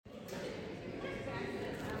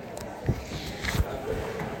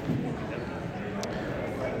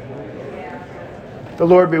The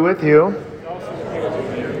Lord be with you.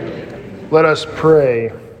 Let us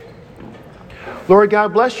pray. Lord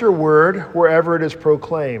God, bless your word wherever it is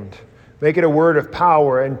proclaimed. Make it a word of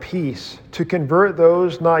power and peace to convert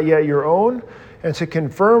those not yet your own and to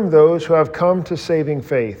confirm those who have come to saving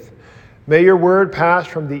faith. May your word pass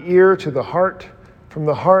from the ear to the heart, from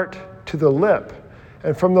the heart to the lip,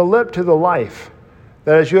 and from the lip to the life,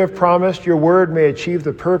 that as you have promised, your word may achieve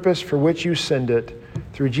the purpose for which you send it.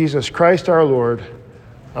 Through Jesus Christ our Lord.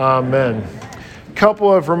 Amen.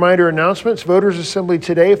 Couple of reminder announcements. Voters Assembly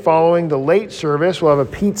today, following the late service, we'll have a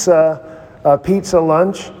pizza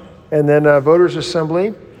lunch, and then Voters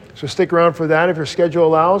Assembly. So stick around for that if your schedule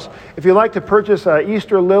allows. If you'd like to purchase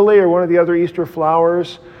Easter lily or one of the other Easter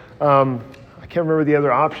flowers, I can't remember the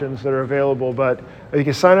other options that are available, but you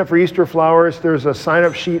can sign up for Easter flowers. There's a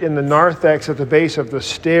sign-up sheet in the narthex at the base of the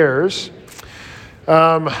stairs.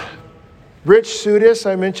 Rich Sudis,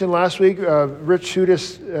 I mentioned last week. Rich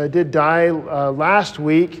Sudis did die last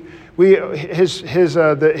week.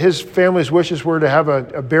 His family's wishes were to have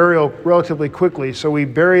a burial relatively quickly, so we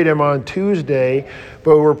buried him on Tuesday,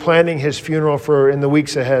 but we're planning his funeral in the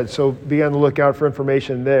weeks ahead, so be on the lookout for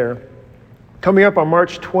information there. Coming up on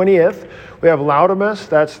March 20th, we have Laudamus.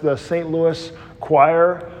 That's the St. Louis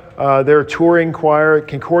choir. Their touring choir,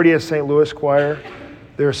 Concordia St. Louis choir.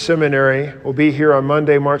 Their seminary will be here on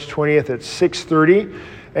Monday, March 20th at 6:30.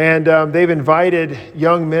 And they've invited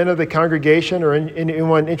young men of the congregation or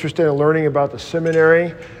anyone interested in learning about the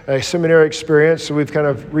seminary experience. So we've kind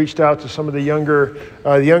of reached out to some of the younger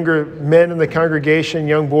men in the congregation,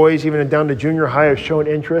 young boys, even down to junior high, have shown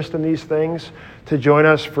interest in these things to join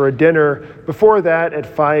us for a dinner before that at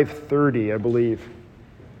 5:30, I believe.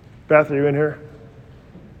 Beth, are you in here?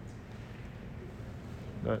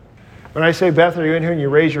 When I say, Beth, are you in here, and you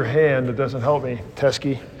raise your hand, it doesn't help me,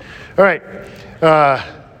 Teskey. All right.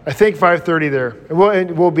 I think 5:30 there.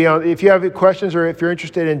 And we'll be on. If you have questions or if you're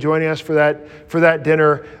interested in joining us for that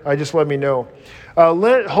dinner, just let me know.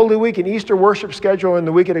 Lent, Holy Week, and Easter worship schedule in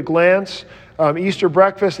the week at a glance. Easter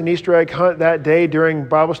breakfast and Easter egg hunt that day during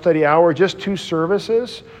Bible study hour. Just 2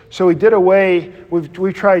 services. So we did away.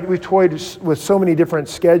 We've toyed with so many different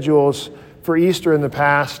schedules for Easter in the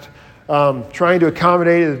past. Trying to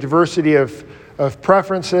accommodate the diversity of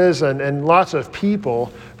preferences and lots of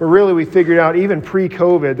people. But really we figured out, even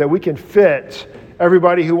pre-COVID, that we can fit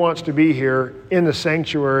everybody who wants to be here in the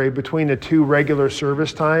sanctuary between the 2 regular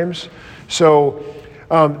service times. So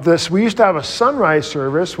we used to have a sunrise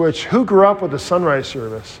service, which, who grew up with a sunrise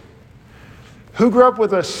service? Who grew up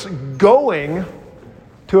with us going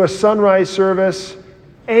to a sunrise service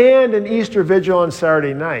and an Easter vigil on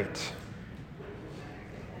Saturday night?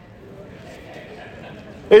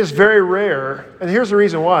 It is very rare, and here's the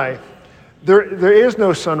reason why. There is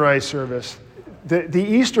no sunrise service. The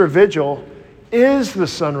Easter Vigil is the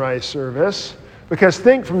sunrise service, because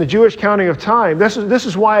think, from the Jewish counting of time, this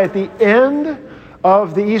is why at the end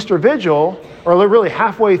of the Easter Vigil, or really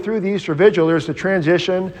halfway through the Easter Vigil, there's the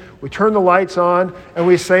transition. We turn the lights on, and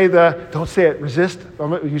we say don't say it, resist.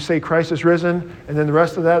 You say Christ is risen, and then the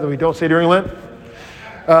rest of that we don't say during Lent.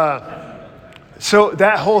 So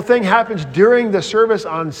that whole thing happens during the service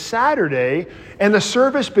on Saturday, and the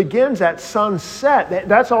service begins at sunset.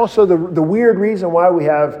 That's also the weird reason why we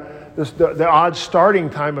have the odd starting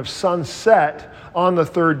time of sunset on the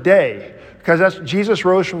 3rd day, because Jesus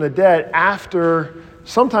rose from the dead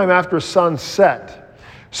sometime after sunset.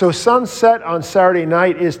 So sunset on Saturday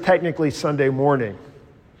night is technically Sunday morning,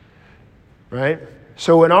 right?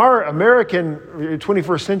 So in our American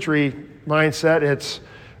 21st century mindset, it's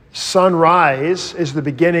sunrise is the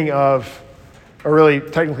beginning of, or really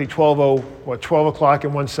technically 12 o'clock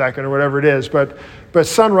in 1 second or whatever it is. But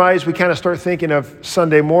sunrise, we kind of start thinking of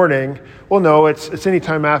Sunday morning. Well, no, it's any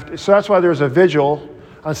time after. So that's why there's a vigil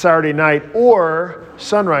on Saturday night or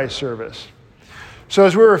sunrise service. So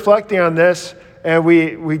as we were reflecting on this, and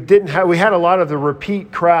we had a lot of the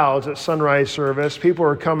repeat crowds at sunrise service. People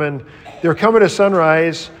were coming to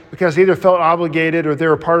sunrise because they either felt obligated or they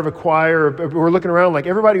were part of a choir. We're looking around like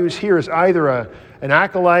everybody who's here is either an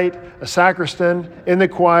acolyte, a sacristan in the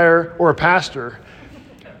choir, or a pastor.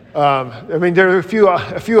 There are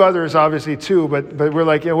a few others obviously too, but we're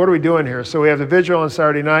like, what are we doing here? So we have the vigil on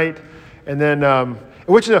Saturday night, and then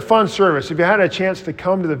which is a fun service. If you had a chance to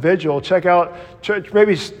come to the vigil,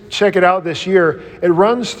 maybe check it out this year. It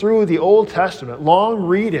runs through the Old Testament, long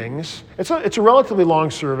readings. It's a relatively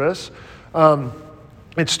long service.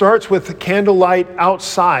 It starts with candlelight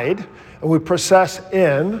outside, and we process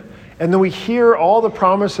in, and then we hear all the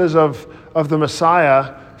promises of the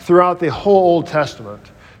Messiah throughout the whole Old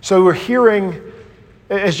Testament. So we're hearing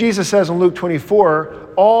As Jesus says in Luke 24,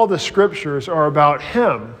 all the scriptures are about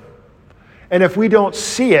him. And if we don't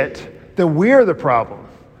see it, then we're the problem.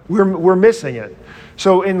 We're missing it.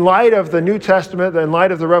 So in light of the New Testament, in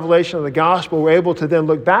light of the revelation of the gospel, we're able to then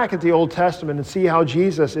look back at the Old Testament and see how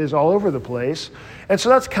Jesus is all over the place. And so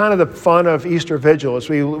that's kind of the fun of Easter Vigil, is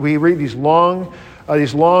we read these long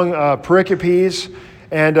pericopes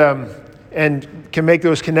and can make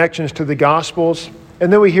those connections to the Gospels.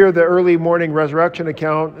 And then we hear the early morning resurrection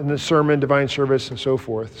account and the sermon, divine service, and so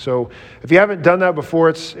forth. So if you haven't done that before,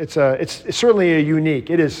 it's certainly a unique.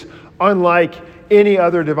 It is unlike any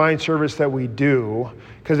other divine service that we do,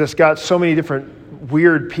 because it's got so many different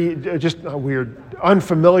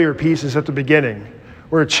unfamiliar pieces at the beginning,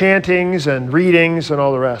 where chantings and readings and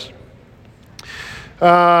all the rest.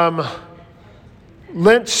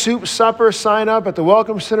 Lent soup supper sign up at the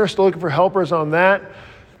Welcome Center. Still looking for helpers on that.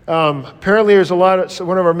 Apparently there's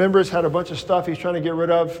one of our members had a bunch of stuff he's trying to get rid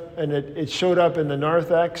of, and it showed up in the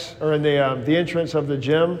narthex, or in the entrance of the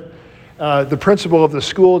gym. The principal of the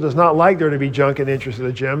school does not like there to be junk in the entrance of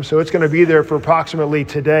the gym, so it's going to be there for approximately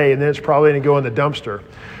today, and then it's probably going to go in the dumpster.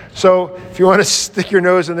 So if you want to stick your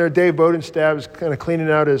nose in there, Dave Bodenstab is kind of cleaning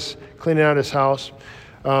out his house.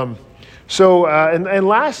 And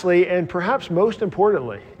lastly, and perhaps most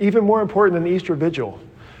importantly, even more important than the Easter Vigil,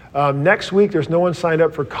 next week there's no one signed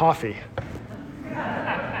up for coffee.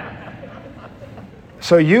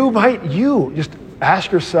 So you just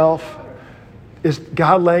ask yourself, is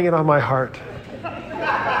God laying it on my heart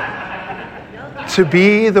to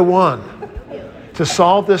be the one to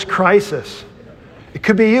solve this crisis? It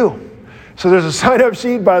could be you. So there's a sign-up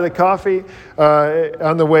sheet by the coffee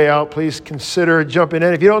on the way out. Please consider jumping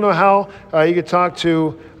in. If you don't know how, you could talk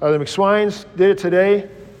to the McSwines. Did it today.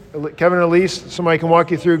 Kevin and Elise. Somebody can walk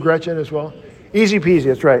you through. Gretchen as well. Easy peasy.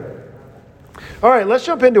 That's right. All right, let's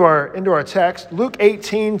jump into our text. Luke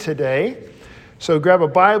 18 today. So grab a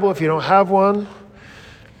Bible if you don't have one.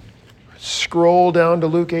 Scroll down to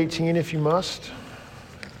Luke 18 if you must.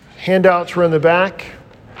 Handouts are in the back.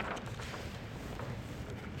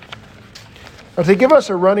 Now, to give us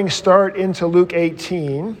a running start into Luke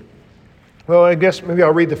 18, well, I guess maybe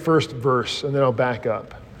I'll read the first verse and then I'll back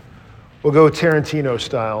up. We'll go Tarantino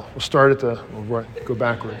style. We'll go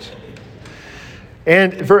backwards.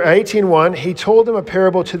 And for 18:1, he told them a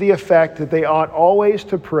parable to the effect that they ought always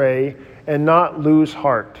to pray and not lose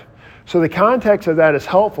heart. So the context of that is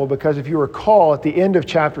helpful, because if you recall, at the end of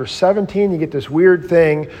chapter 17, you get this weird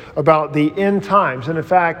thing about the end times. And in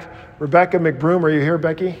fact, Rebecca McBroom, are you here,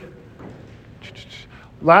 Becky?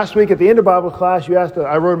 Last week at the end of Bible class,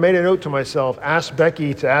 I made a note to myself, ask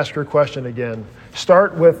Becky to ask her question again.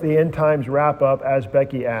 Start with the end times wrap up as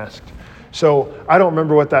Becky asked. So I don't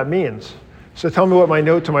remember what that means. So tell me what my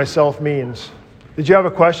note to myself means. Did you have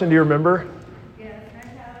a question? Do you remember? Yes, I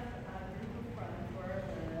have a group of friends where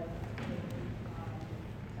I live who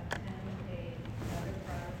attend another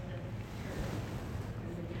Protestant church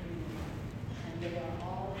in the community, and they are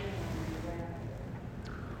all in on the rapture.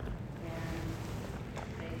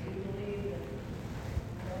 And they do believe that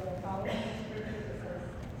they're following the scripture that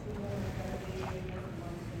says two women are going to be this and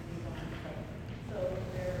one's going to be one. So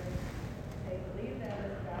they believe that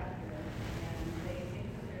is accurate, and they think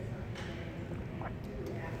that there's something they can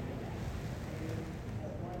do after that.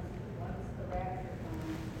 But once the rapture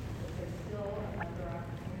comes, that there's still another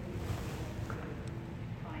opportunity to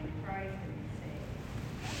find Christ and be saved.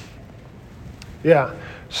 Yeah.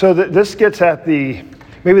 So this gets at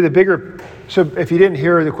maybe the bigger. So if you didn't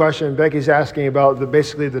hear the question, Becky's asking about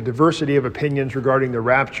basically the diversity of opinions regarding the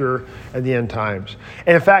rapture and the end times.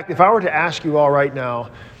 And in fact, if I were to ask you all right now,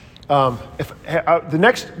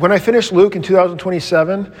 when I finish Luke in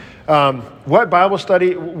 2027, what Bible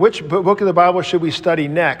study, which book of the Bible should we study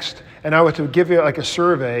next? And I were to give you like a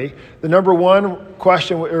survey, the number one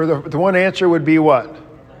question, or the one answer would be what?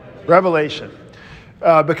 Revelation.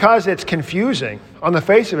 Because it's confusing. On the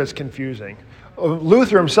face of it's confusing.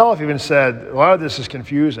 Luther himself even said, a lot of this is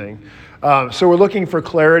confusing. So we're looking for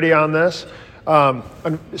clarity on this.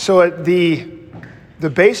 So the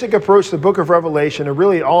basic approach to the book of Revelation, and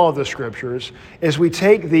really all of the scriptures, is we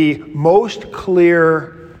take the most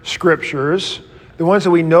clear scriptures, the ones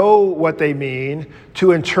that we know what they mean,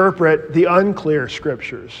 to interpret the unclear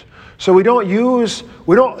scriptures. So we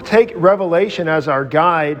don't take Revelation as our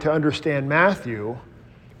guide to understand Matthew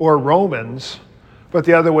or Romans, but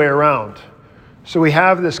the other way around. So we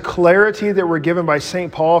have this clarity that we're given by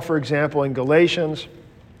St. Paul, for example, in Galatians,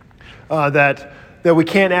 that we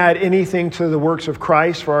can't add anything to the works of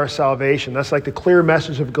Christ for our salvation. That's like the clear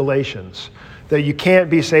message of Galatians, that you can't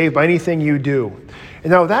be saved by anything you do. And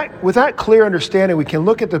now with that clear understanding, we can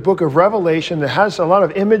look at the book of Revelation that has a lot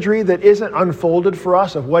of imagery that isn't unfolded for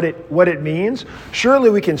us of what it means. Surely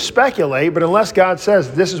we can speculate, but unless God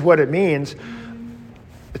says this is what it means,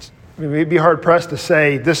 we'd be hard-pressed to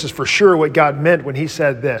say this is for sure what God meant when he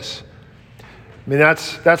said this. I mean,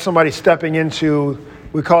 that's somebody stepping into,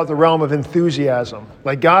 we call it the realm of enthusiasm.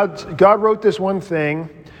 Like God wrote this one thing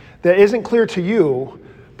that isn't clear to you,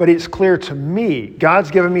 but it's clear to me. God's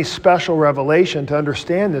given me special revelation to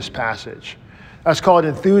understand this passage. That's called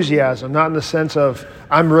enthusiasm, not in the sense of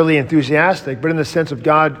I'm really enthusiastic, but in the sense of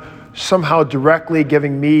God somehow directly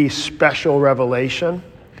giving me special revelation.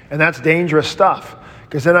 And that's dangerous stuff,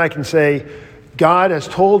 because then I can say, God has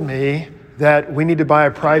told me that we need to buy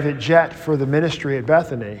a private jet for the ministry at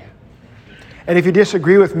Bethany. And if you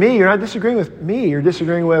disagree with me, you're not disagreeing with me, you're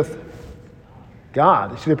disagreeing with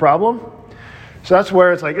God. You see the problem? So that's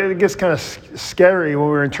where it's like, it gets kind of scary when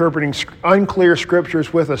we're interpreting unclear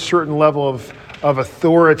scriptures with a certain level of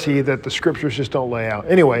authority that the scriptures just don't lay out.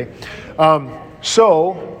 Anyway,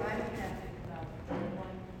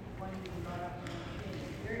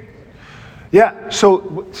 yeah, so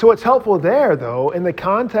what's helpful there, though, in the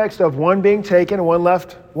context of one being taken and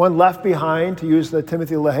one left behind, to use the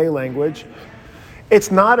Timothy LaHaye language, it's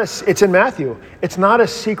in Matthew, it's not a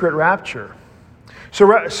secret rapture.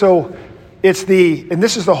 So and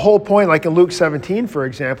this is the whole point, like in Luke 17, for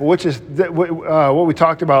example, which is what we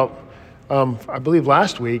talked about, I believe,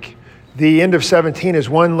 last week. The end of 17 is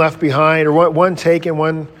one left behind, or one taken,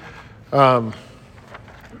 one...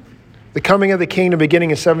 The coming of the kingdom beginning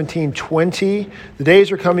in 17:20. The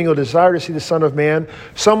days are coming, you'll desire to see the Son of Man.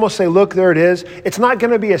 Some will say, look, there it is. It's not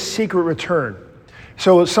going to be a secret return.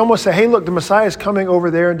 So some will say, hey, look, the Messiah is coming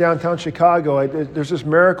over there in downtown Chicago. There's this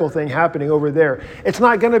miracle thing happening over there. It's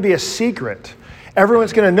not going to be a secret.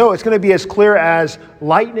 Everyone's going to know. It's going to be as clear as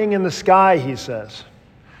lightning in the sky, he says.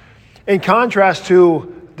 In contrast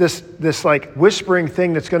to this like whispering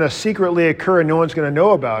thing that's going to secretly occur and no one's going to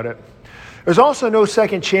know about it. There's also no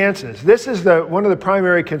second chances. This is one of the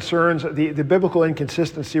primary concerns, the biblical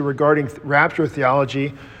inconsistency regarding rapture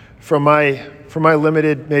theology from my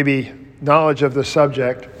limited, maybe, knowledge of the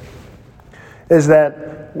subject, is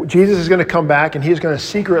that Jesus is going to come back and he's going to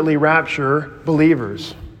secretly rapture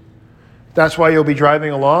believers. That's why you'll be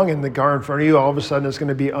driving along and the car in front of you, all of a sudden, is going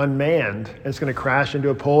to be unmanned. It's going to crash into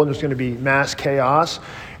a pole and there's going to be mass chaos.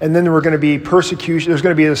 And then we're going to be persecution. There's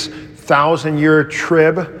going to be this 1,000-year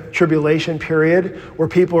tribulation period where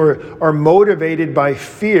people are motivated by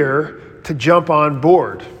fear to jump on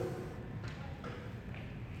board.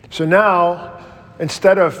 So now,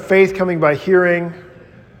 instead of faith coming by hearing,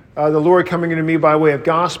 the Lord coming into me by way of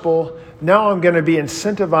gospel, now I'm going to be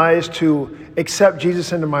incentivized to accept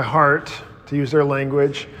Jesus into my heart, to use their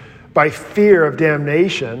language, by fear of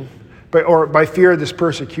damnation, or by fear of this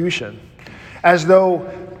persecution. As though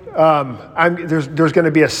there's going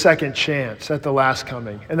to be a second chance at the last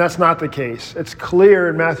coming. And that's not the case. It's clear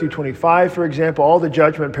in Matthew 25, for example, all the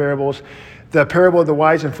judgment parables, the parable of the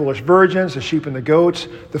wise and foolish virgins, the sheep and the goats,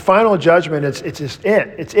 the final judgment, it's just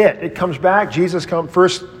it. It's it. It comes back. Jesus comes,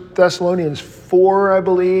 1 Thessalonians 4, I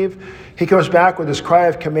believe. He comes back with this cry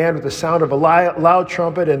of command with the sound of a loud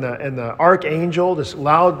trumpet and the archangel, this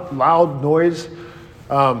loud noise.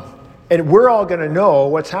 And we're all going to know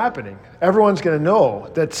what's happening. Everyone's going to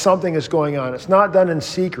know that something is going on. It's not done in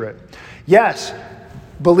secret. Yes,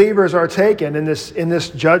 believers are taken in this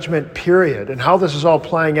judgment period. And how this is all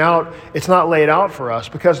playing out, it's not laid out for us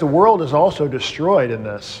because the world is also destroyed in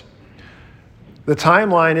this. The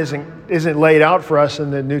timeline isn't laid out for us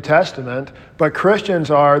in the New Testament, but Christians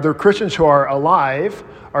who are alive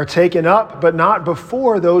are taken up, but not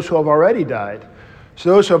before those who have already died. So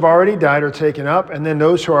those who have already died are taken up, and then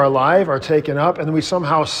those who are alive are taken up, and we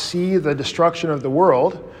somehow see the destruction of the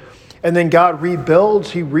world. And then God rebuilds,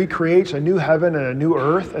 he recreates a new heaven and a new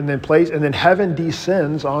earth, and then heaven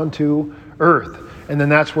descends onto earth. And then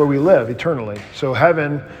that's where we live eternally. So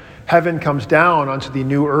heaven comes down onto the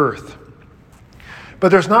new earth. But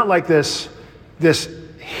there's not like this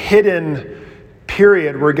hidden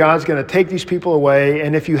period where God's going to take these people away.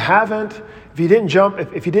 And if you didn't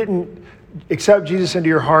accept Jesus into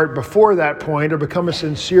your heart before that point or become a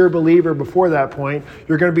sincere believer before that point,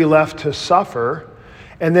 you're going to be left to suffer.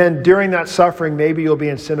 And then during that suffering, maybe you'll be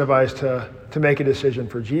incentivized to make a decision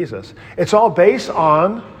for Jesus. It's all based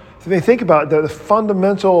on, if you think about it, the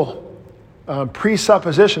fundamental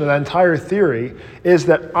presupposition of that entire theory is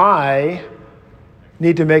that I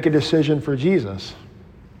need to make a decision for Jesus.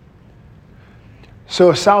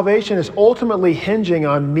 So salvation is ultimately hinging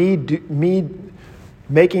on me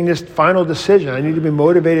making this final decision. I need to be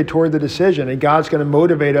motivated toward the decision, and God's going to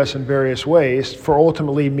motivate us in various ways for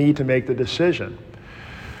ultimately me to make the decision.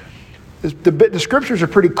 The scriptures are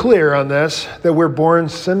pretty clear on this, that we're born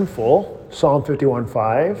sinful, Psalm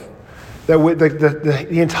 51:5, that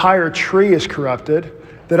the entire tree is corrupted,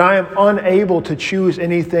 that I am unable to choose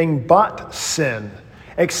anything but sin,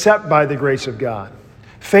 except by the grace of God.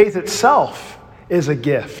 Faith itself is a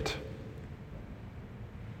gift.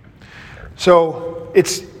 So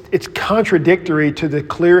it's contradictory to the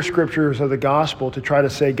clear scriptures of the gospel to try to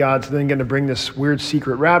say God's then going to bring this weird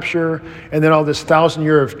secret rapture and then all this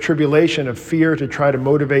 1,000-year of tribulation of fear to try to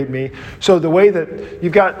motivate me. So the way that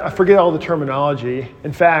you've got, I forget all the terminology.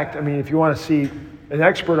 In fact, I mean, if you want to see an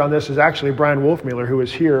expert on this is actually Brian Wolfmueller, who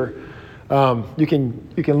is here. You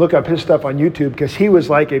can look up his stuff on YouTube because he was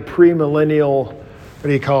like a premillennial, what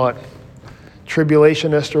do you call it,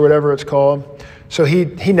 tribulationist or whatever it's called. So he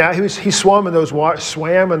swam in those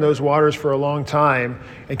waters for a long time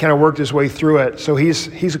and kind of worked his way through it. So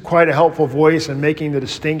he's quite a helpful voice in making the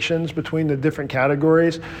distinctions between the different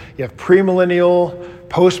categories. You have premillennial,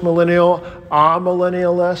 postmillennial,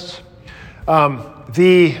 amillennialists.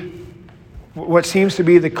 What seems to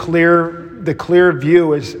be the clear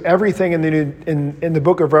view is everything in the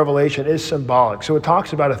book of Revelation is symbolic. So it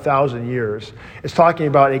talks about 1,000 years. It's talking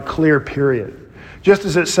about a clear period. Just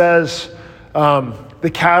as it says,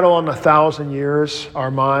 the cattle on 1,000 years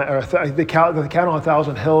are mine, or the cattle on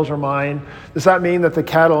 1,000 hills are mine. Does that mean that the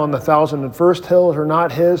cattle on the 1,001st hills are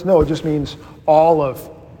not his? No, it just means all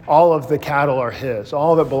of the cattle are his.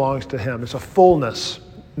 All of it belongs to him. It's a fullness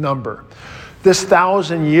number. This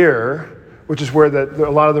 1,000-year, which is where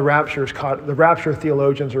a lot of the rapture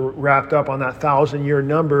theologians are wrapped up on that 1,000-year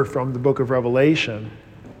number from the book of Revelation.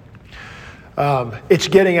 It's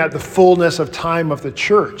getting at the fullness of time of the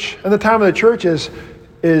church. And the time of the church is,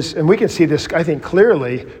 and we can see this, I think,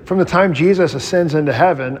 clearly, from the time Jesus ascends into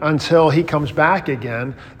heaven until he comes back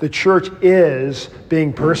again, the church is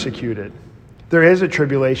being persecuted. There is a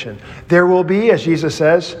tribulation. There will be, as Jesus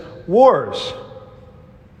says, wars.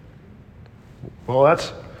 Well,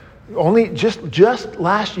 that's only just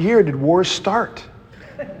last year did wars start.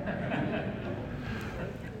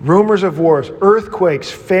 Rumors of wars,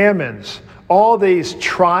 earthquakes, famines, all these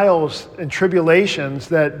trials and tribulations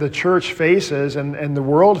that the church faces and the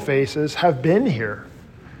world faces have been here.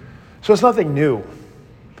 So it's nothing new.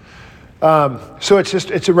 So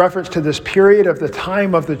it's a reference to this period of the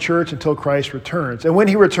time of the church until Christ returns. And when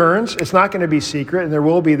he returns, it's not going to be secret, and there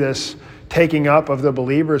will be this taking up of the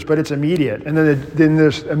believers, but it's immediate. And then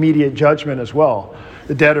there's immediate judgment as well.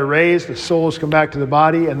 The dead are raised, the souls come back to the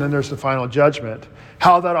body, and then there's the final judgment.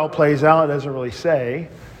 How that all plays out, it doesn't really say.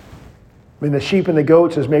 I mean, the sheep and the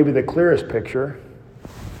goats is maybe the clearest picture,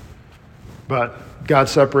 but God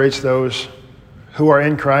separates those who are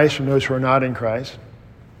in Christ from those who are not in Christ.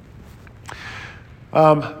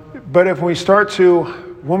 But when we start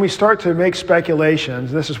to make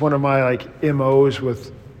speculations, this is one of my MOs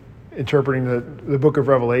with interpreting the book of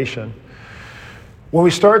Revelation. When we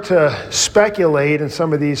start to speculate in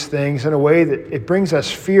some of these things in a way that it brings us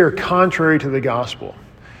fear contrary to the gospel.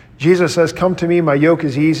 Jesus says, "Come to me, my yoke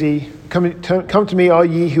is easy. Come to me, all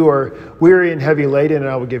ye who are weary and heavy laden, and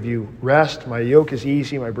I will give you rest. My yoke is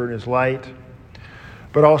easy, my burden is light."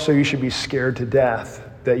 But also you should be scared to death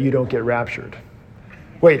that you don't get raptured.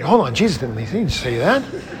 Wait, hold on. Jesus didn't say that.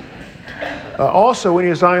 Also, when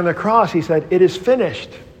he was dying on the cross, he said, "It is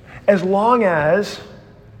finished." As long as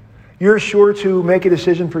you're sure to make a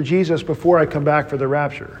decision for Jesus before I come back for the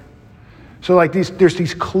rapture. So there's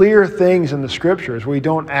these clear things in the scriptures where we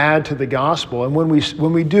don't add to the gospel. And when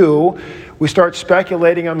we do, we start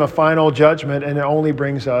speculating on the final judgment, and it only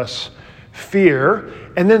brings us fear.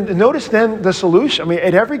 And then notice the solution. I mean,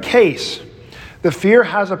 in every case, the fear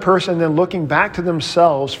has a person then looking back to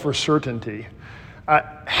themselves for certainty.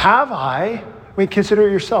 Consider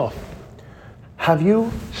it yourself. Have you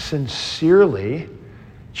sincerely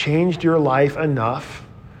changed your life enough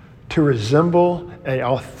to resemble an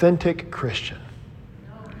authentic Christian?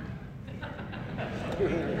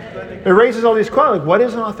 It raises all these questions. What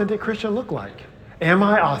does an authentic Christian look like? Am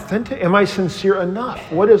I authentic? Am I sincere enough?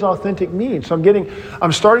 What does authentic mean? So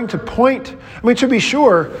I'm starting to point. I mean, to be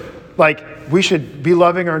sure, we should be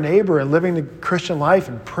loving our neighbor and living the Christian life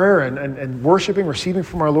and prayer and worshiping, receiving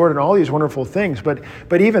from our Lord and all these wonderful things.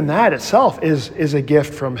 But even that itself is a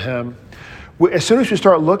gift from him. As soon as we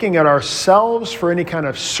start looking at ourselves for any kind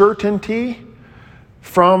of certainty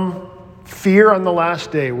from fear on the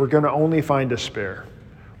last day, we're going to only find despair.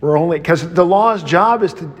 Because the law's job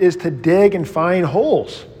is to dig and find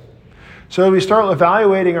holes. So we start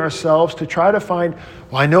evaluating ourselves to try to find,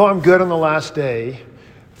 well, I know I'm good on the last day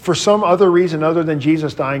for some other reason other than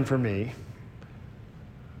Jesus dying for me,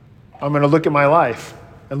 I'm going to look at my life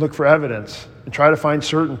and look for evidence and try to find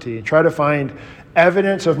certainty and try to find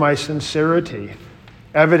evidence of my sincerity,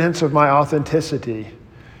 evidence of my authenticity.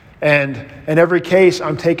 And in every case,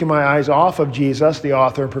 I'm taking my eyes off of Jesus, the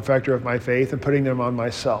author and perfecter of my faith, and putting them on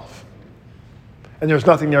myself. And there's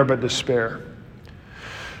nothing there but despair.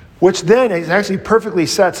 Which then is actually perfectly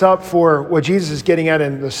sets up for what Jesus is getting at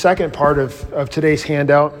in the second part of today's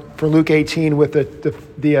handout for Luke 18 with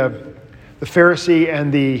the Pharisee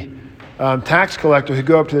and the tax collector who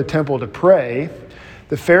go up to the temple to pray.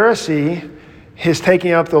 The Pharisee is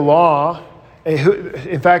taking up the law.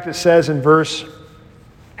 In fact, it says in verse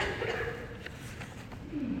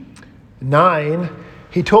 9,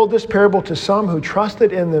 he told this parable to some who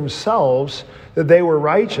trusted in themselves that they were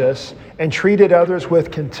righteous and treated others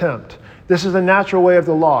with contempt. This is the natural way of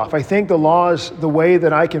the law. If I think the law is the way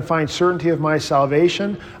that I can find certainty of my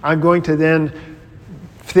salvation, I'm going to then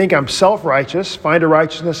think I'm self-righteous, find a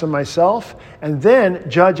righteousness in myself, and then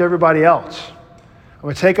judge everybody else. I'm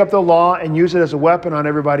going to take up the law and use it as a weapon on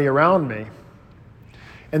everybody around me.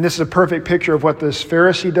 And this is a perfect picture of what this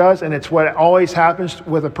Pharisee does, and it's what always happens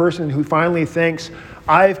with a person who finally thinks,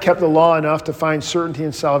 I've kept the law enough to find certainty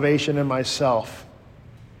and salvation in myself.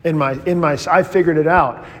 I figured it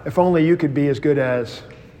out. If only you could be as good as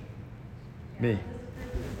me.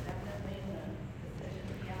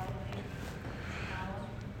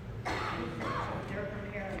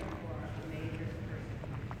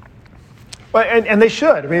 Well, and they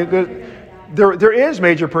should. I mean, there is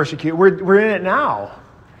major persecution. We're in it now.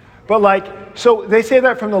 But so they say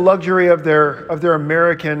that from the luxury of their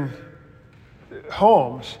American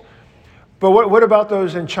homes. But what about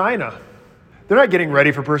those in China? They're not getting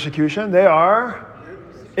ready for persecution. They are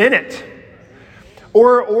in it.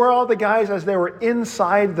 Or all the guys as they were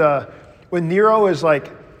inside when Nero is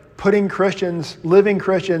putting living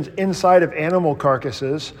Christians inside of animal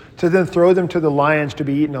carcasses to then throw them to the lions to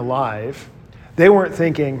be eaten alive. They weren't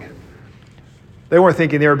thinking they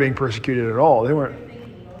were being persecuted at all. They weren't.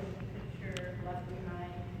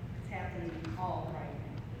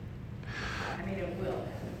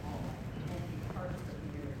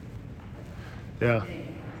 Yeah.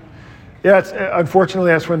 Unfortunately,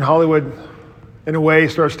 that's when Hollywood, in a way,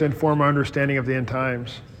 starts to inform our understanding of the end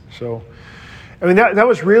times. So, I mean, that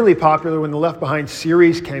was really popular when the Left Behind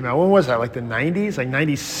series came out. When was that? Like the 90s? Like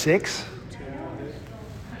 96?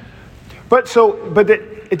 But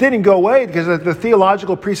it didn't go away because the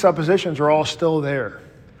theological presuppositions are all still there.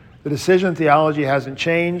 The decision theology hasn't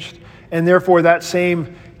changed, and therefore that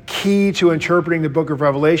same key to interpreting the book of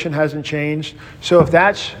Revelation hasn't changed. So if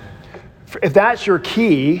that's your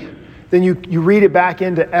key, then you read it back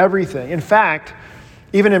into everything. In fact,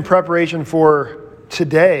 even in preparation for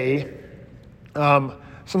today,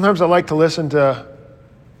 sometimes I like to listen to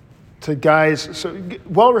guys,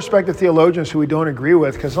 well-respected theologians who we don't agree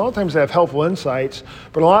with, because a lot of times they have helpful insights,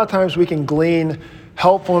 but a lot of times we can glean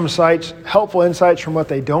helpful insights from what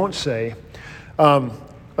they don't say.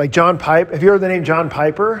 Like John Piper. Have you heard the name John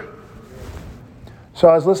Piper? So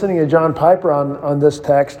I was listening to John Piper on this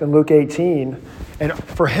text in Luke 18, and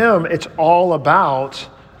for him, it's all about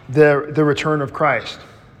the return of Christ.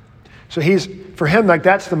 So for him,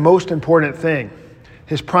 that's the most important thing.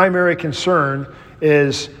 His primary concern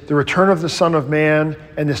is the return of the Son of Man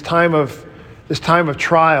and this time of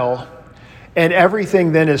trial, and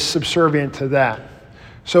everything then is subservient to that.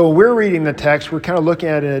 So when we're reading the text, we're kind of looking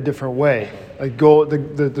at it in a different way.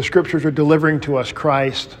 The scriptures are delivering to us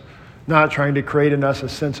Christ, not trying to create in us a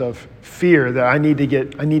sense of fear that I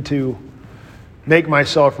need to make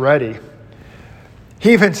myself ready.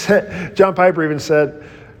 John Piper even said,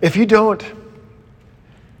 if you don't,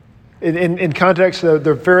 in context of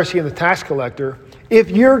the Pharisee and the tax collector, if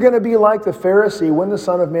you're going to be like the Pharisee when the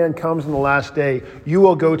Son of Man comes in the last day, you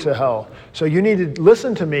will go to hell. So you need to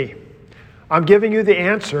listen to me. I'm giving you the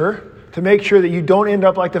answer to make sure that you don't end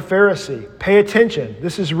up like the Pharisee. Pay attention.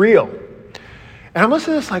 This is real. And I'm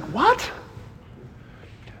listening to this what?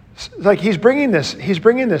 He's bringing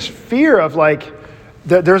this fear of I'm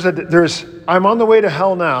on the way to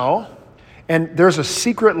hell now, and there's a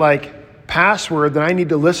secret password that I need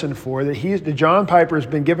to listen for that John Piper has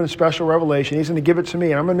been given special revelation. He's going to give it to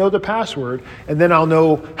me, and I'm going to know the password, and then I'll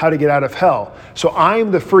know how to get out of hell. So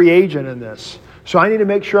I'm the free agent in this. So I need to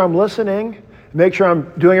make sure I'm listening, make sure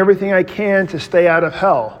I'm doing everything I can to stay out of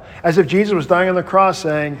hell. As if Jesus was dying on the cross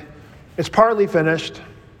saying, it's partly finished,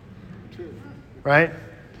 right?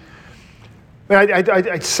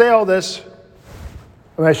 I say all this,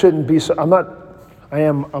 and I shouldn't be so,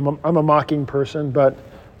 I'm a mocking person, but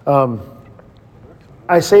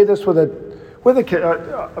I say this with with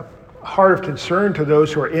a heart of concern to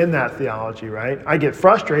those who are in that theology, right? I get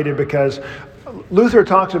frustrated because Luther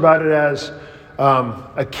talks about it as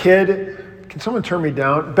a kid. Can someone turn me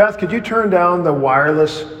down? Beth, could you turn down the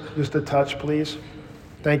wireless just a touch, please?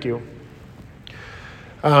 Thank you.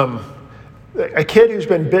 A kid who's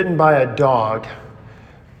been bitten by a dog,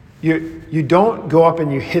 you don't go up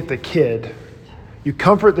and you hit the kid. You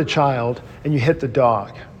comfort the child and you hit the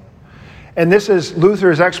dog. And this is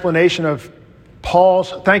Luther's explanation of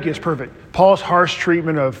Paul's, thank you, it's perfect, Paul's harsh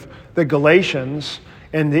treatment of the Galatians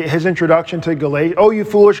and his introduction to Galatians. Oh, you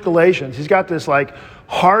foolish Galatians. He's got this like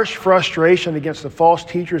harsh frustration against the false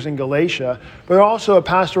teachers in Galatia, but also a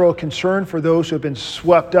pastoral concern for those who have been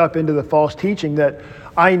swept up into the false teaching that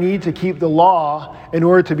I need to keep the law in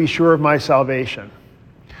order to be sure of my salvation.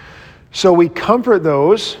 So we comfort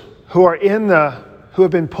those who are who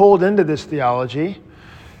have been pulled into this theology,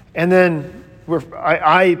 and then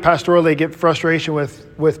I pastorally get frustration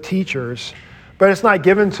with teachers, but it's not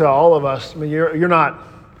given to all of us. I mean, you're not.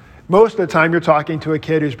 Most of the time, you're talking to a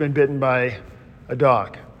kid who's been bitten by a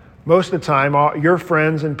dog. Most of the time, your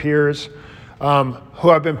friends and peers who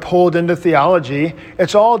have been pulled into theology,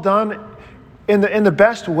 it's all done in the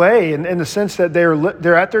best way, in the sense that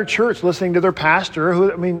they're at their church listening to their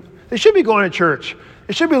pastor. They should be going to church.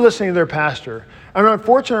 They should be listening to their pastor. And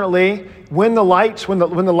unfortunately, when the lights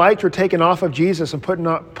are taken off of Jesus and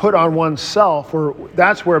put on oneself,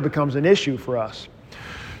 that's where it becomes an issue for us.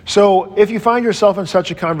 So if you find yourself in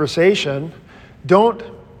such a conversation, don't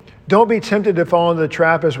be tempted to fall into the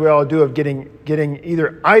trap, as we all do, of getting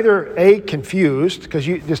either confused, because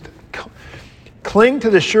you just cling to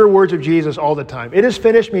the sure words of Jesus all the time. It is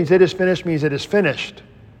finished means it is finished means it is finished.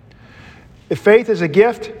 If faith is a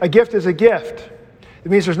gift is a gift. It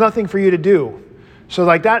means there's nothing for you to do. So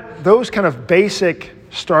like that, those kind of basic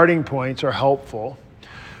starting points are helpful.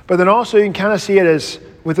 But then also you can kind of see it as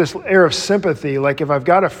with this air of sympathy. Like if I've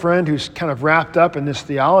got a friend who's kind of wrapped up in this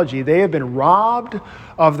theology, they have been robbed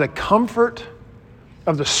of the comfort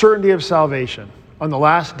of the certainty of salvation on the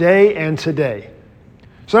last day and today.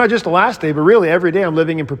 So not just the last day, but really every day I'm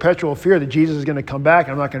living in perpetual fear that Jesus is going to come back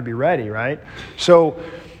and I'm not going to be ready, right? So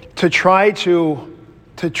to try to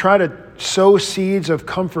sow seeds of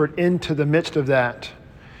comfort into the midst of that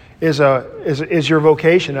is your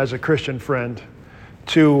vocation as a Christian friend,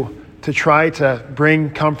 to try to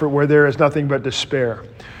bring comfort where there is nothing but despair.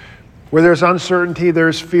 Where there's uncertainty,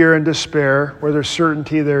 there's fear and despair. Where there's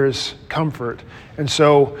certainty, there's comfort. And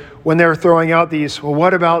so when they're throwing out these, well,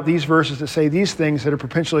 what about these verses that say these things that are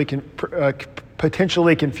potentially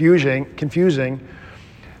confusing,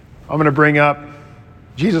 I'm going to bring up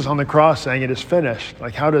Jesus on the cross saying it is finished.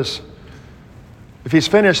 Like if he's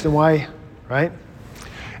finished, then why, right?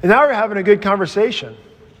 And now we're having a good conversation.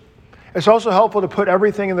 It's also helpful to put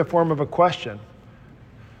everything in the form of a question.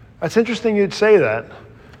 That's interesting you'd say that.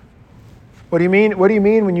 What do you mean? What do you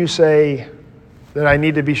mean when you say that I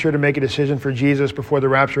need to be sure to make a decision for Jesus before the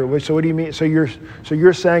rapture? So what do you mean? So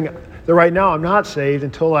you're saying that right now I'm not saved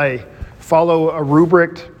until I follow a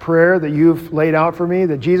rubric prayer that you've laid out for me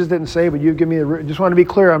that Jesus didn't say, but you've given me. Just want to be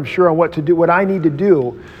clear, I'm sure on what to do, what I need to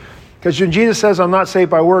do. Because when Jesus says I'm not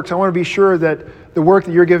saved by works, I want to be sure that the work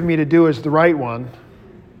that you're giving me to do is the right one,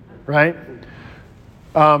 right?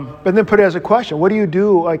 But then put it as a question. What do you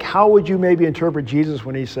do? Like, how would you maybe interpret Jesus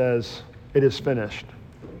when he says it is finished?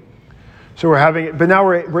 So but now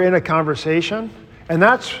we're in a conversation, and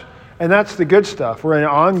that's the good stuff. We're in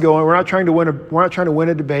ongoing. We're not trying to win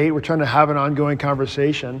a debate. We're trying to have an ongoing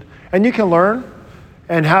conversation, and you can learn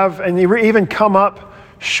and even come up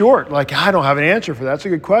short. Like, I don't have an answer for that. That's a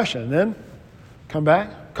good question. And then come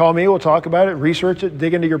back, call me. We'll talk about it, research it,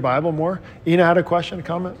 dig into your Bible more. Ina had a question, a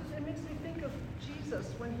comment. It makes me think of Jesus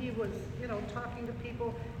when he was, talking to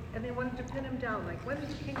people, and they wanted to pin him down. Like, when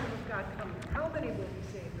is the kingdom of God coming? How many will be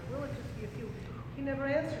saved? Or will it just be a few? He never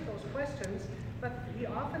answered those questions, but he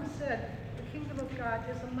often said, the kingdom of God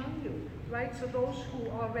is among you, right? So those who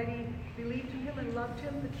already believed in him and loved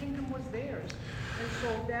him, the kingdom was theirs. And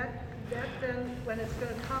so that then, when it's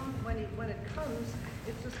going to come, when it comes,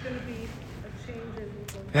 it's just going to be a change in.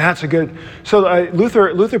 Yeah, that's a good. So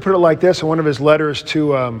Luther put it like this in one of his letters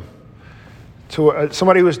to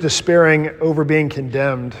somebody who was despairing over being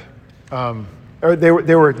condemned. Or they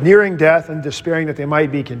were nearing death and despairing that they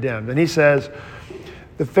might be condemned. And he says,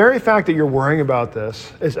 the very fact that you're worrying about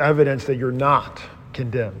this is evidence that you're not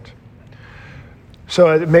condemned.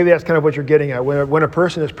 So maybe that's kind of what you're getting at. When a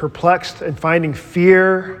person is perplexed and finding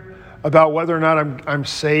fear about whether or not I'm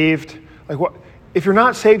saved, like what? If you're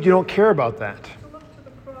not saved, you don't care about that. To look to the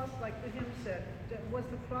cross, like the hymn said, was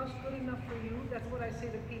the cross good enough for you? That's what I say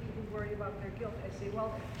to people who worry about their guilt. I say,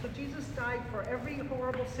 well, so Jesus died for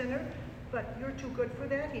sinner, but you're too good for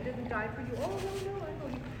that. He didn't die for you. Oh, no, I know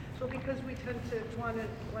you. So because we tend to want to,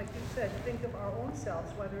 like you said, think of our own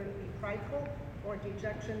selves, whether it be prideful or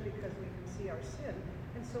dejection because we can see our sin.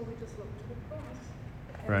 And so we just look to the cross.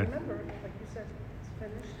 And right. remember, like you said, it's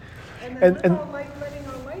finished. And then letting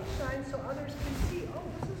our light shine so others can see, oh,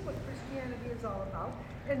 this is what Christianity is all about.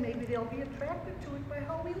 And maybe they'll be attracted to it by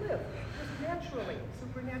how we live, just naturally,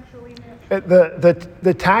 supernaturally natural.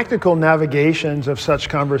 The tactical navigations of such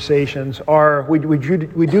conversations are, we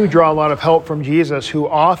do draw a lot of help from Jesus, who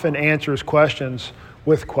often answers questions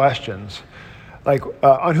with questions. Like,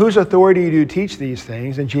 on whose authority do you teach these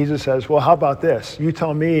things? And Jesus says, well, how about this? You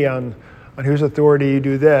tell me on whose authority you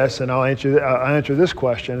do this, and I'll answer this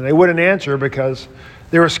question. And they wouldn't answer because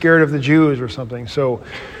they were scared of the Jews or something. So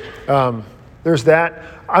there's that.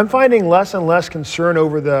 I'm finding less and less concern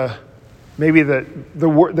over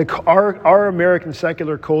our American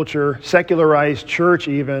secular culture, secularized church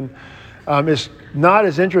even, is not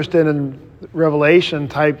as interested in Revelation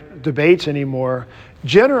type debates anymore.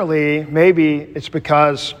 Generally, maybe it's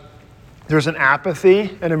because there's an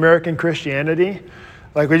apathy in American Christianity.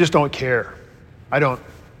 Like, we just don't care. So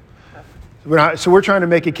we're trying to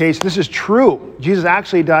make a case. This is true. Jesus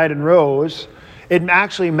actually died and rose. It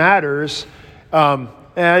actually matters. And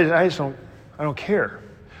I don't care.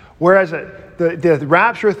 Whereas the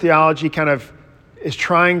rapture theology kind of is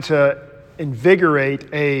trying to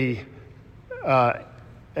invigorate a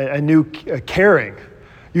new caring.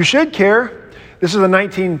 You should care. This is the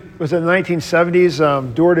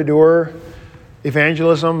 1970s door-to-door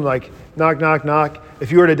evangelism, like knock, knock, knock.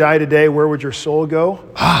 If you were to die today, where would your soul go?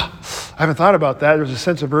 I haven't thought about that. There's a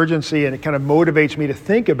sense of urgency, and it kind of motivates me to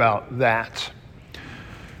think about that.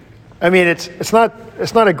 I mean, it's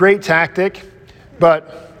not a great tactic,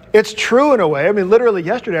 but it's true in a way. I mean, literally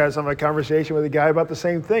yesterday I was having a conversation with a guy about the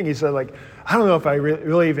same thing. He said, like, I don't know if I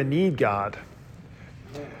really even need God.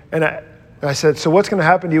 And I said, so what's going to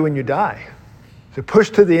happen to you when you die? So push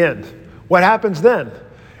to the end. What happens then?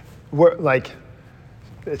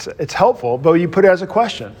 It's helpful, but you put it as a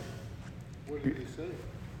question. What did he say?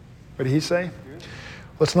 What did he say? Yeah.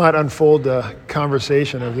 Let's not unfold the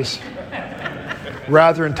conversation of this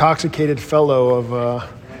rather intoxicated fellow of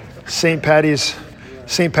St. Patty's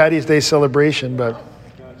Day celebration, but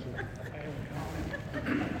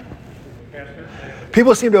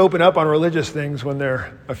people seem to open up on religious things when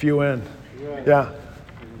they're a few in. Yeah.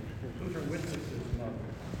 Those are witnesses.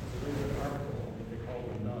 There's an article that they call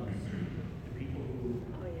the nuns, the people who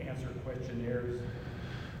answer questionnaires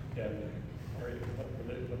that are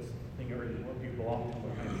what you belong to,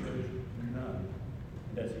 what kind of church, none.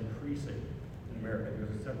 That's increasing in America.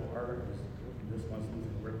 There's several articles in this month's News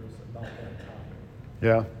and Witness about that topic.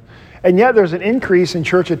 Yeah. And yet there's an increase in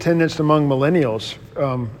church attendance among millennials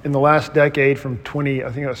in the last decade from 20,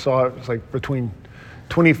 I think I saw it was like between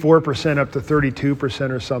 24% up to 32%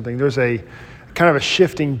 or something. There's a kind of a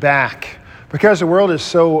shifting back. Because the world is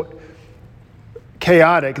so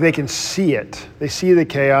chaotic, they can see it. They see the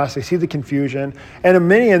chaos, they see the confusion. And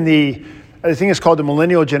many I think it's called the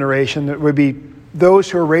millennial generation, that would be those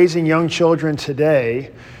who are raising young children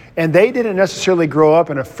today, and they didn't necessarily grow up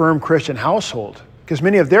in a firm Christian household. Because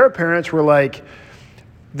many of their parents were like,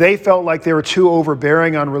 they felt like they were too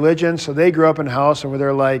overbearing on religion, so they grew up in a house where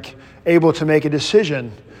they're like able to make a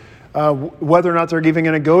decision whether or not they're even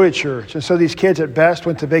going to go to church. And so these kids at best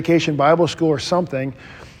went to vacation Bible school or something,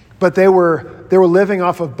 but they were living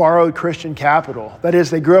off of borrowed Christian capital. That is,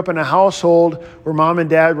 they grew up in a household where mom and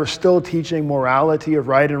dad were still teaching morality of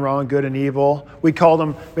right and wrong, good and evil. We call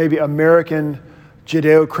them maybe American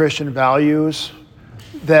Judeo-Christian values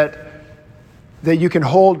that you can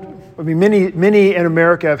hold. I mean, many in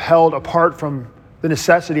America have held apart from the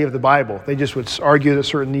necessity of the Bible. They just would argue that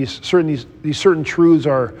certain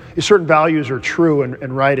values are true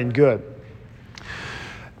and right and good.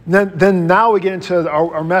 Then now we get into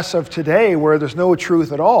our mess of today, where there's no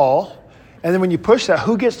truth at all. And then when you push that,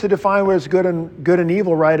 who gets to define what is good and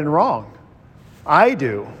evil, right and wrong? I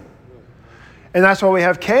do. And that's why we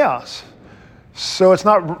have chaos. So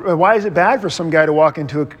why is it bad for some guy to walk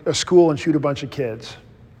into a school and shoot a bunch of kids?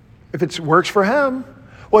 If it works for him,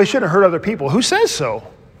 well, he shouldn't hurt other people. Who says so?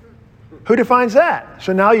 Who defines that?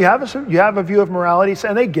 So now you have a view of morality,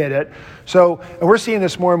 and they get it. So, and we're seeing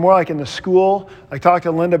this more and more, like in the school. I talked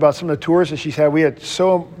to Linda about some of the tours that she's had. We had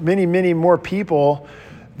so many more people.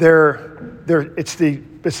 It's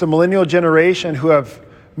the millennial generation who have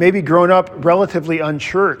maybe grown up relatively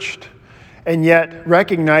unchurched, and yet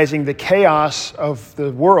recognizing the chaos of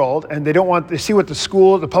the world, and they see what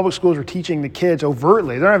the public schools are teaching the kids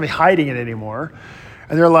overtly. They're not even hiding it anymore.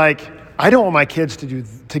 And they're like, I don't want my kids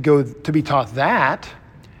to be taught that.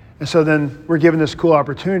 And so then we're given this cool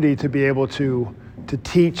opportunity to be able to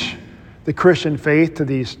teach the Christian faith to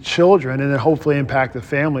these children and then hopefully impact the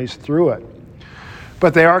families through it.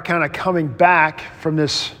 But they are kind of coming back from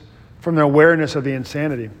their awareness of the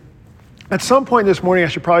insanity. At some point this morning, I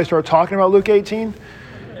should probably start talking about Luke 18.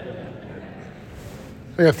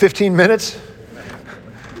 We have 15 minutes.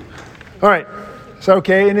 All right. Is that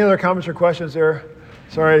okay? Any other comments or questions there?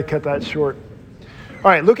 Sorry to cut that short. All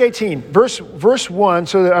right, Luke 18, verse 1.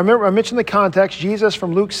 So I mentioned the context. Jesus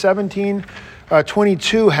from Luke 17,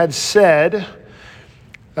 22 had said,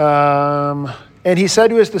 and he said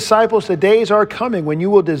to his disciples, the days are coming when you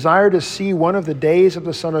will desire to see one of the days of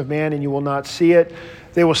the Son of Man and you will not see it.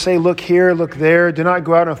 They will say, look here, look there. Do not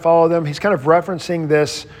go out and follow them. He's kind of referencing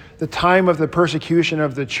the time of the persecution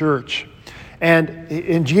of the church.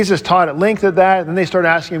 And Jesus taught at length of that. And then they started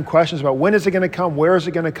asking him questions about when is it going to come? Where is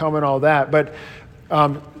it going to come? And all that. But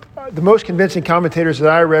the most convincing commentators that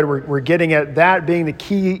I read were getting at that being the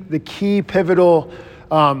key pivotal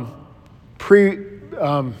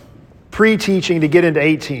pre-teaching to get into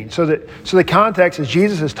 18. So the context is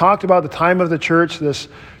Jesus has talked about the time of the church, this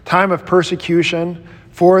time of persecution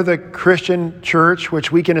for the Christian church,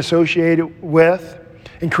 which we can associate it with,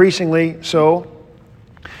 increasingly so.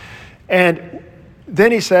 And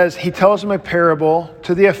then he tells them a parable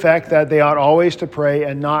to the effect that they ought always to pray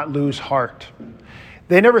and not lose heart.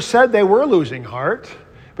 They never said they were losing heart,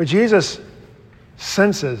 but Jesus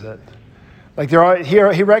senses it. Like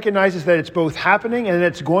he recognizes that it's both happening and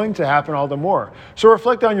it's going to happen all the more. So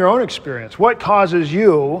reflect on your own experience. What causes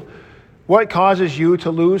you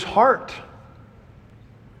to lose heart?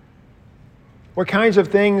 What kinds of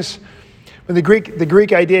things? When the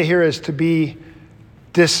Greek idea here is to be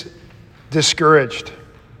discouraged.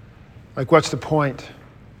 Like, what's the point?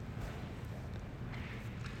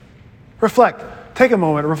 Reflect. Take a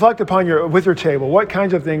moment. Reflect with your table. What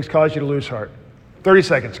kinds of things cause you to lose heart? 30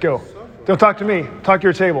 seconds. Go. Don't talk to me. Talk to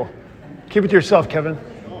your table. Keep it to yourself, Kevin.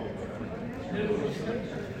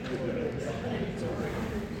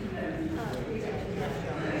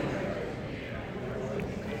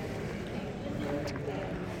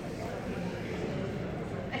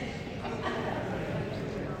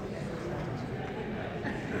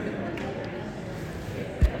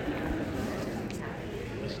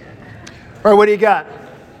 All right, what do you got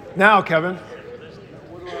now, Kevin?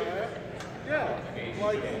 What do I have? Yeah,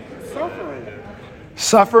 like suffering.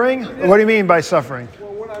 Suffering? Yeah. What do you mean by suffering?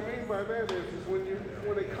 Well, what I mean by that is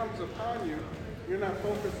when it comes upon you, you're not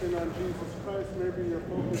focusing on Jesus Christ. Maybe you're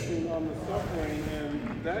focusing on the suffering,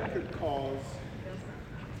 and that could cause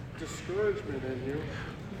discouragement in you,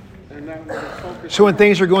 and not really focusing. So when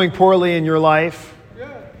things are going poorly in your life,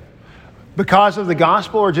 yeah, because of the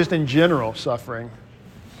gospel or just in general suffering?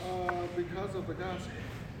 because of the gospel.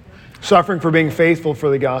 Suffering for being faithful for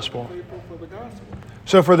the gospel. Faithful for the gospel.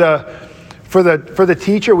 So for the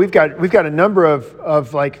teacher, we've got a number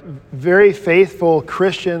of like very faithful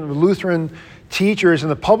Christian Lutheran teachers in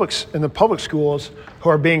the public schools who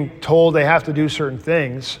are being told they have to do certain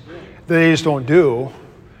things that they just don't do,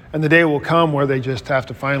 and the day will come where they just have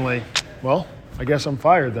to finally, well, I guess I'm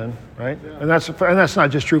fired then, right? Yeah. And that's not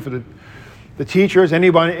just true for the teachers.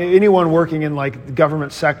 Anyone working in like the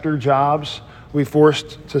government sector jobs, we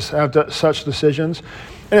forced to have such decisions.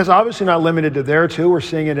 And it's obviously not limited to there too. We're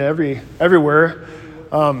seeing it everywhere.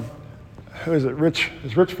 Who is it? Rich?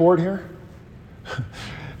 Is Rich Ford here?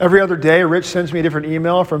 Every other day, Rich sends me a different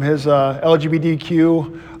email from his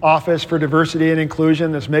LGBTQ Office for Diversity and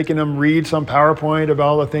Inclusion that's making them read some PowerPoint about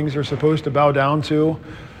all the things they're supposed to bow down to.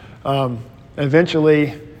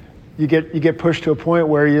 Eventually, you get pushed to a point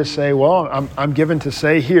where you say, well, I'm given to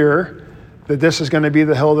say here that this is going to be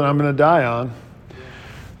the hill that I'm going to die on.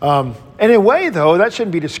 And in a way, though, that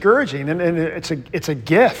shouldn't be discouraging, and it's a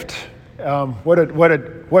gift. What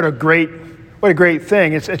a great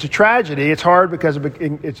thing. It's a tragedy. It's hard because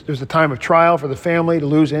there's a time of trial for the family to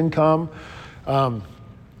lose income,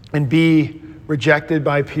 and be rejected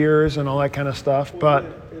by peers and all that kind of stuff. Well, but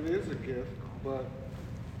it is a gift, but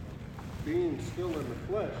being still in the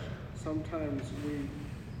flesh, sometimes we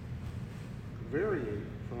vary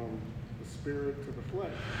from the spirit to the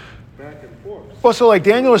flesh, back and forth. well, so like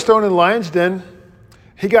Daniel was thrown in the lion's den,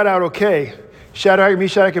 he got out okay. Shadrach,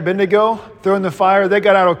 Meshach, Abednego, thrown in the fire, they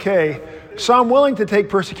got out okay. So I'm willing to take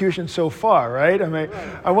persecution so far, right? I mean,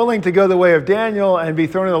 I'm willing to go the way of Daniel and be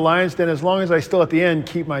thrown in the lion's den as long as I still at the end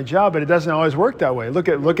keep my job, but it doesn't always work that way. Look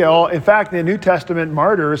at all, in fact, the New Testament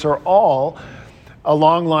martyrs are all a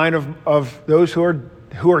long line of those who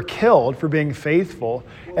are killed for being faithful,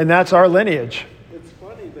 and that's our lineage. It's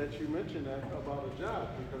funny that you mentioned that about a job,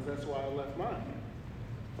 because that's why I left mine.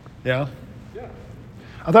 Yeah? Yeah.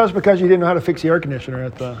 I thought it was because you didn't know how to fix the air conditioner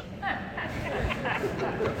at the...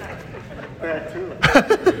 That too.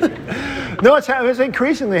 No, it's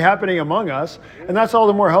increasingly happening among us, and that's all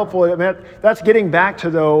the more helpful. I mean, that's getting back to,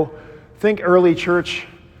 though, think early church,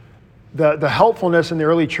 the helpfulness in the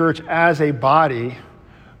early church as a body,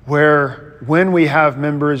 where when we have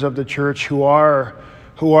members of the church who have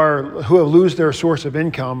lose their source of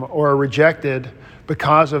income or are rejected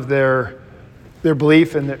because of their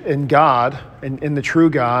belief in God and in the true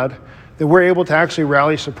God, that we're able to actually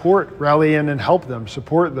rally in and help them,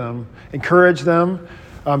 support them, encourage them,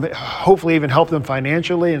 hopefully even help them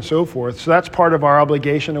financially and so forth. So that's part of our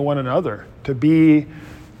obligation to one another, to be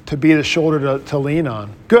the shoulder to lean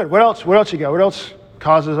on. Good. What else you got? What else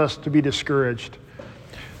causes us to be discouraged?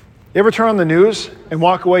 You ever turn on the news and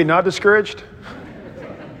walk away not discouraged?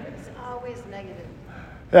 It's always negative.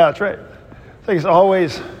 Yeah, that's right. It's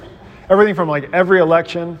always everything from like every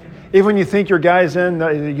election. Even when you think your guy's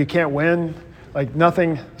in, you can't win. Like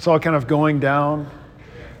nothing, it's all kind of going down.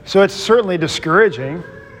 So it's certainly discouraging.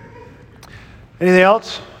 Anything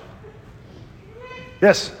else?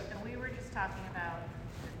 Yes? So we were just talking about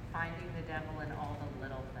finding the devil in all the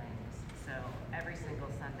little things. So every single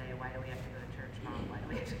Sunday, why do we have to go to church, Mom? Why do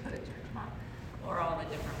we have to go to church, Mom? Or all the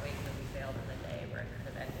different ways that we failed in the day where it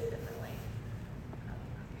could have ended differently.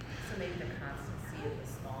 So maybe the constancy of the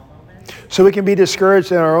small moments. So we can be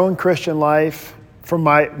discouraged in our own Christian life from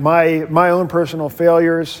my own personal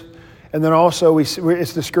failures. And then also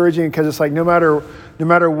it's discouraging because it's like no matter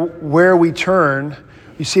where we turn,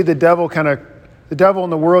 you see the devil in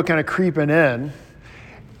the world kind of creeping in.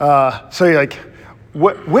 So you're like,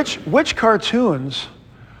 which cartoons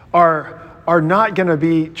are not going to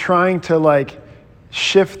be trying to like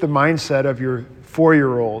shift the mindset of your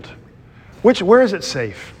 4-year-old? Where is it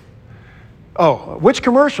safe? Oh, which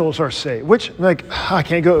commercials are safe? I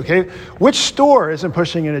can't go, okay? Which store isn't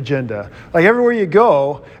pushing an agenda? Like everywhere you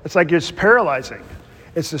go, it's like it's paralyzing.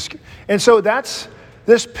 And so that's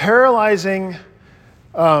this paralyzing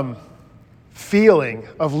feeling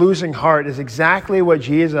of losing heart is exactly what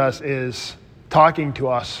Jesus is talking to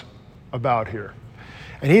us about here.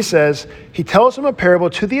 And he tells them a parable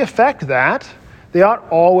to the effect that they ought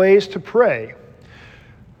always to pray.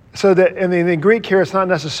 So that, I mean, in Greek here, it's not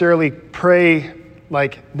necessarily pray,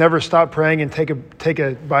 like never stop praying and take a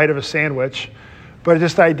bite of a sandwich, but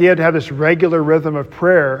just the idea to have this regular rhythm of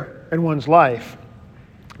prayer in one's life.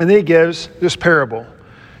 And then he gives this parable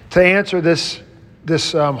to answer this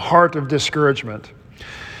heart of discouragement.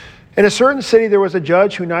 In a certain city, there was a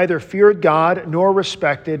judge who neither feared God nor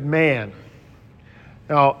respected man.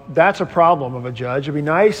 Now, that's a problem of a judge. It'd be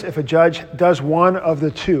nice if a judge does one of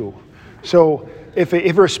the two. So if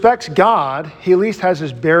he respects God, he at least has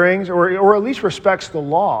his bearings or at least respects the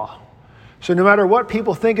law. So no matter what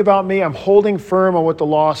people think about me, I'm holding firm on what the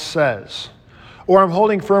law says. Or I'm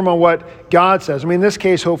holding firm on what God says. I mean, in this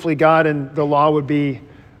case, hopefully God and the law would be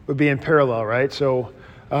in parallel, right? So,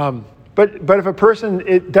 but if a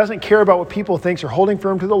person doesn't care about what people think, they're holding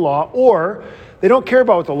firm to the law, or they don't care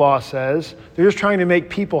about what the law says, they're just trying to make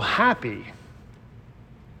people happy.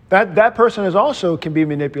 That person can be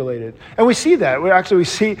manipulated. And we see that. We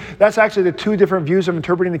see that's actually the two different views of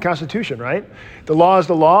interpreting the Constitution, right? The law is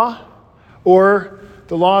the law, or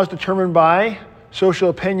the law is determined by social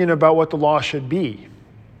opinion about what the law should be,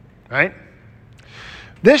 right?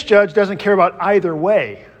 This judge doesn't care about either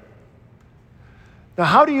way. Now,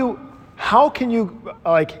 how can you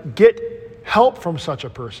get help from such a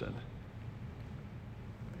person?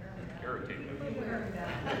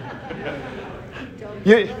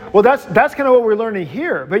 Well, that's kind of what we're learning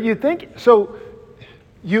here. But you think so?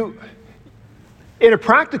 In a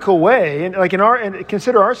practical way, and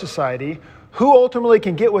consider our society, who ultimately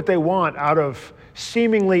can get what they want out of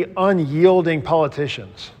seemingly unyielding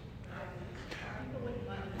politicians?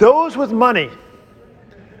 Those with money,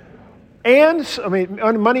 and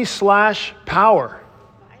money / power,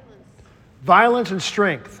 violence and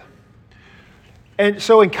strength. And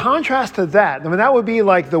so in contrast to that, that would be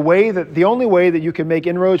like the only way that you can make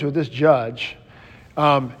inroads with this judge,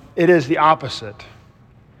 it is the opposite.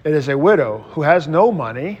 It is a widow who has no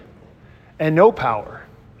money and no power.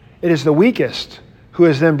 It is the weakest who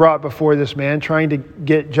is then brought before this man trying to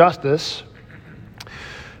get justice.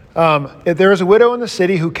 If there was a widow in the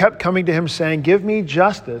city who kept coming to him saying, "Give me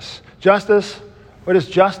justice." Justice, what is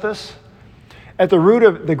justice? At the root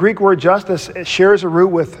of the Greek word justice, it shares a root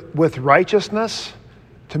with righteousness,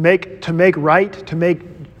 to make right, to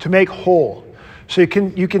make whole. So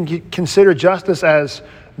you can consider justice as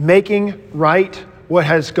making right what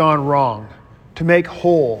has gone wrong, to make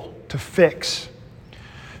whole, to fix.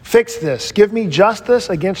 Fix this. Give me justice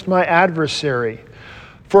against my adversary.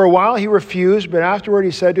 For a while he refused, but afterward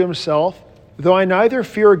he said to himself, though I neither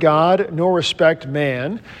fear God nor respect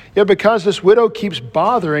man, yet because this widow keeps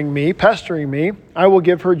bothering me, pestering me, I will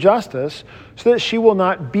give her justice, so that she will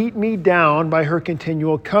not beat me down by her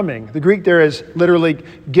continual coming. The Greek there is literally,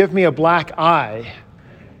 give me a black eye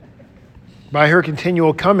by her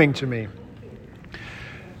continual coming to me.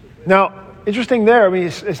 Now, interesting there, I mean,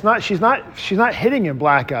 she's not hitting him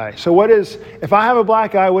black eye. So if I have a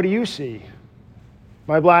black eye, what do you see?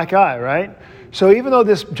 My black eye, right? So even though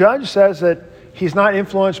this judge says that he's not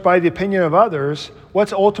influenced by the opinion of others,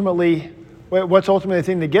 what's ultimately the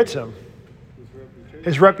thing that gets him?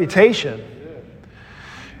 His reputation.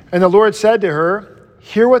 And the Lord said to her,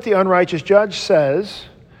 hear what the unrighteous judge says,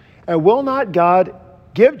 and will not God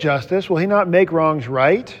give justice? Will he not make wrongs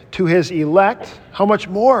right to his elect? How much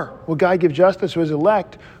more will God give justice to his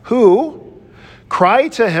elect who cry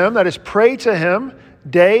to him, that is, pray to him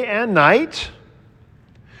day and night?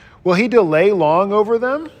 Will he delay long over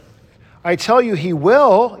them? I tell you, he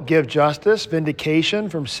will give justice, vindication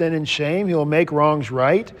from sin and shame. He will make wrongs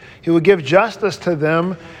right. He will give justice to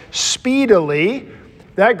them speedily.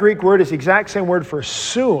 That Greek word is the exact same word for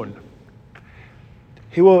soon.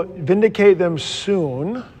 He will vindicate them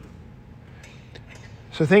soon.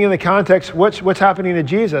 So think in the context, what's happening to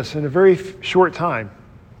Jesus in a very short time?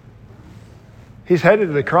 He's headed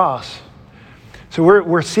to the cross. So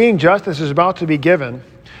we're seeing justice is about to be given.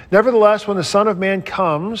 Nevertheless, when the Son of Man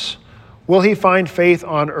comes, will he find faith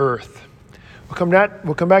on earth? We'll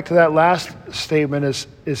come back to that last statement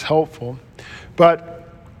is helpful. But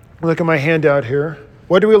look at my handout here.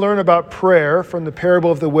 What do we learn about prayer from the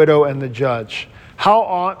parable of the widow and the judge? How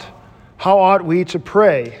ought we to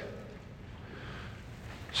pray?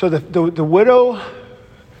 So the widow. I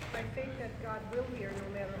think that God will hear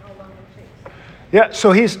no matter how long it takes. Yeah,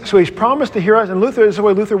 so he's promised to hear us, and Luther, this is the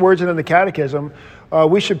way Luther words it in the Catechism.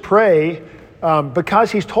 We should pray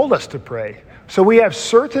because he's told us to pray. So we have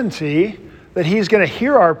certainty that he's going to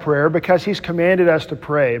hear our prayer because he's commanded us to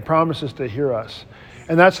pray and promises to hear us.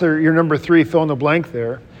 And that's your number 3, fill in the blank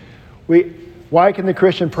there. Why can the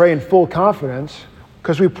Christian pray in full confidence?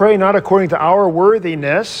 Because we pray not according to our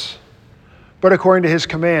worthiness, but according to his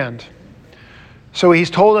command. So he's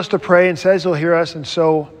told us to pray and says he'll hear us, and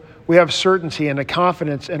so we have certainty and a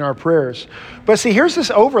confidence in our prayers. But see, here's this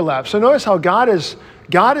overlap. So notice how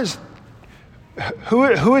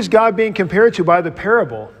who is God being compared to by the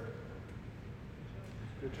parable?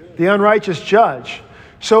 The unrighteous judge.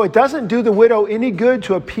 So it doesn't do the widow any good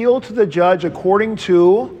to appeal to the judge according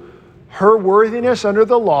to her worthiness under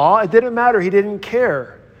the law. It didn't matter. He didn't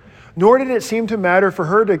care. Nor did it seem to matter for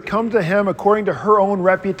her to come to him according to her own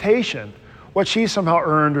reputation, what she somehow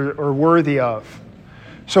earned or worthy of.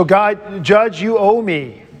 So God, judge, you owe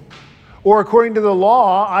me. Or according to the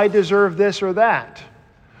law, I deserve this or that.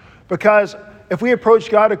 Because if we approach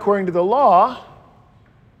God according to the law,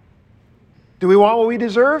 do we want what we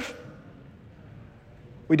deserve?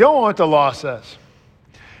 We don't want what the law says.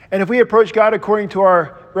 And if we approach God according to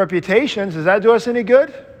our reputations, does that do us any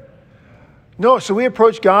good? No, so we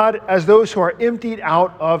approach God as those who are emptied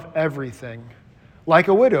out of everything, like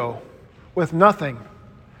a widow with nothing,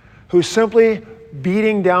 who's simply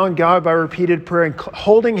beating down God by repeated prayer and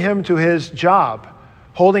holding him to his job,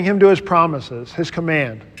 holding him to his promises, his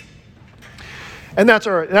command. And that's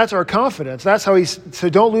our confidence. That's how so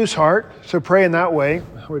don't lose heart. So pray in that way.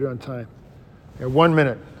 How are we doing on time? Yeah, 1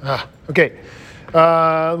 minute. Okay.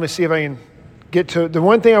 Let me see if I can get to the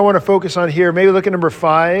one thing I want to focus on here. Maybe look at number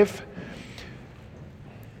 5.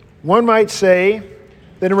 One might say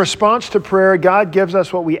that in response to prayer, God gives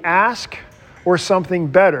us what we ask or something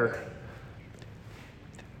better.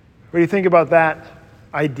 What do you think about that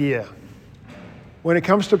idea? When it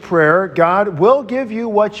comes to prayer, God will give you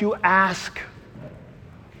what you ask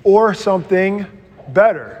or something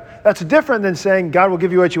better. That's different than saying God will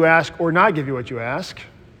give you what you ask or not give you what you ask.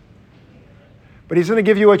 But he's going to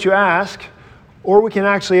give you what you ask, or we can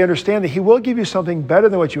actually understand that he will give you something better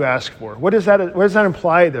than what you ask for. What does that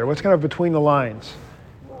imply there? What's kind of between the lines?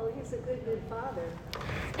 Well, he's a good father.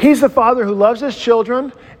 He's the father who loves his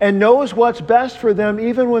children and knows what's best for them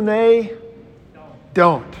even when they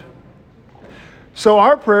don't. So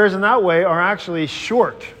our prayers in that way are actually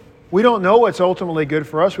short. We don't know what's ultimately good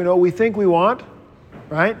for us. We know what we think we want,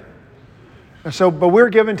 right? And so, but we're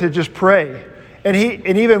given to just pray. And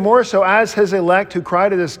even more so as his elect who cry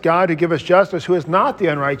to this God who give us justice, who is not the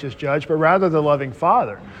unrighteous judge, but rather the loving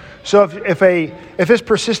father. So if this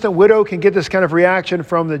persistent widow can get this kind of reaction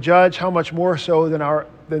from the judge, how much more so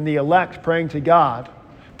than the elect praying to God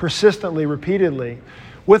persistently, repeatedly,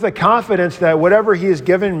 with a confidence that whatever he has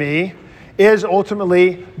given me is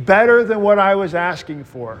ultimately better than what I was asking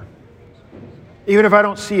for, even if I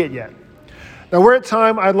don't see it yet. Now we're at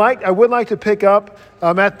time. I would like to pick up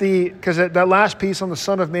because that last piece on the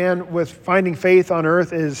Son of Man with finding faith on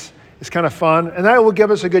earth is kind of fun, and that will give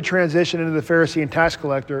us a good transition into the Pharisee and tax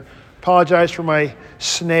collector. Apologize for my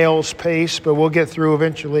snail's pace, but we'll get through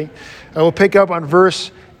eventually. We'll pick up on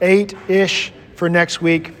verse 8-ish for next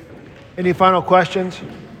week. Any final questions?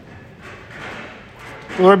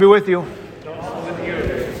 The Lord be with you.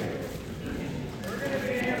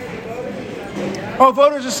 Oh,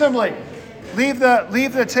 voters assembly. Leave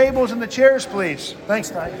the tables and the chairs, please. Thanks,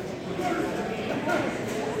 Ty.